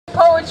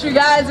poetry,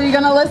 guys. Are you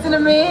going to listen to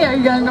me? Or are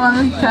you going to go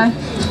on? Okay.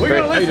 We're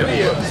going to listen to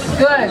you.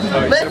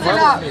 Good. Listen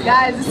up,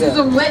 guys. This is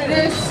a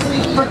witness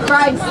for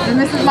Christ, and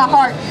this is my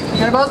heart.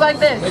 And it goes like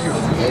this.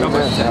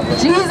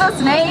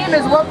 Jesus' name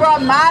is what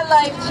brought my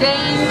life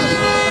change.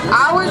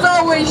 I was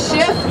always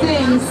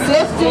shifting,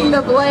 sifting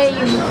the blame.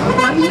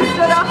 But he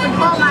stood up and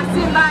called my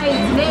sin by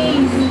his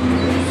name.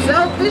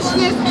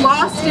 Selfishness,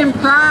 lost in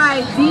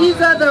pride. These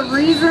are the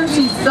reasons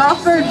he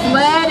suffered,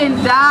 bled, and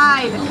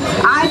died.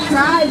 I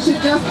tried to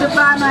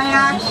justify my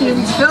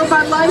actions, fill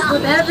my life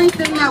with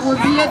everything that would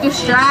be a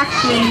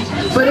distraction.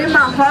 But in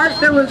my heart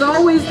there was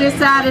always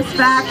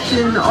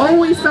dissatisfaction,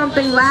 always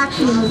something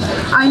lacking.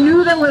 I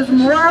knew there was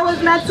more I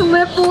was meant to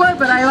live for,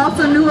 but I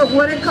also knew it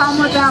wouldn't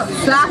come without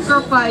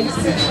sacrifice.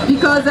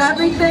 Because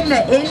everything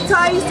that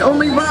enticed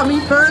only brought me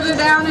further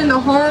down in the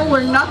hole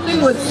where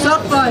nothing would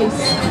suffice.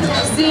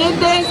 Seeing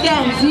things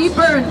getting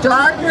deeper and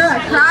darker, I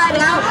cried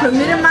out,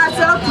 committing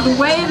myself to the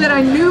way that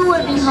I knew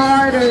would be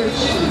harder.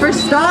 For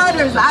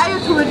starters, I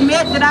had to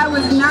admit that I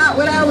was not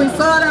what I always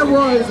thought I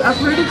was, a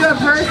pretty good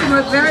person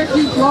with very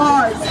few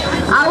flaws.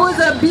 I was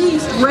a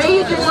beast,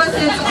 raging with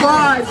its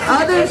claws.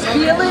 Others'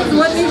 feelings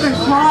wouldn't even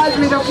cause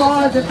me to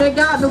pause if they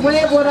got in the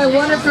way of what I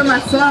wanted for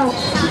myself.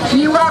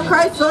 Meanwhile,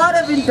 Christ thought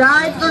of and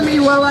died for me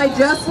while I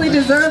justly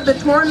deserved the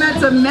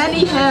torments of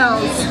many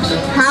hells.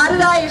 How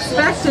did I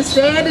expect to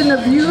stand in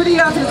the beauty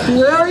of his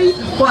glory?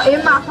 While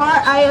in my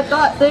heart I had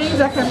thought things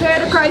that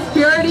compared to Christ's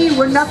purity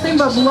were nothing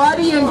but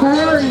bloody and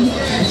gory.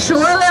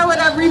 Surely I would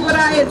have reaped what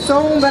I had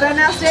sown, but I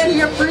now stand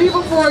here free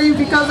before you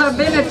because I've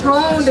been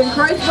atoned, and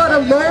Christ's blood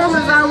alone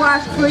is I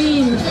washed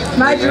clean.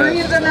 My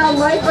dreams are now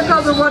life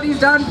because of what he's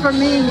done for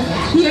me.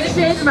 He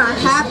exchanged my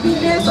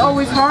happiness,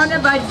 always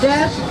haunted by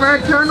death, for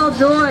eternal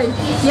joy.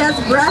 Yes,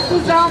 breath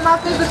is down my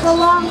physical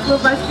lungs,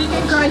 but by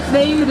speaking Christ's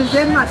name it is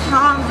in my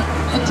tongue.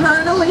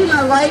 Eternally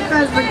my life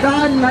has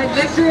begun, my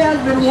victory has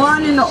been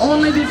won in the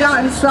only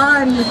begotten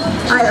Son.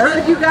 I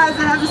urge you guys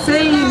to have the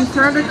same.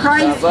 Turn to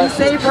Christ, be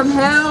saved from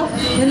hell,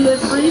 and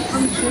live free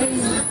from shame.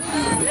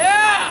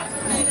 Yeah!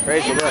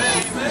 Praise the Lord.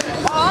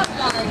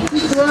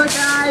 Praise the Lord,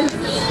 guys.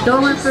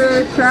 Don't look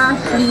for trash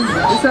and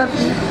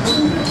deception.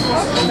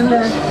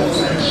 Amen.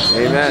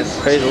 Amen.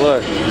 Praise the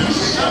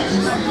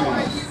Lord.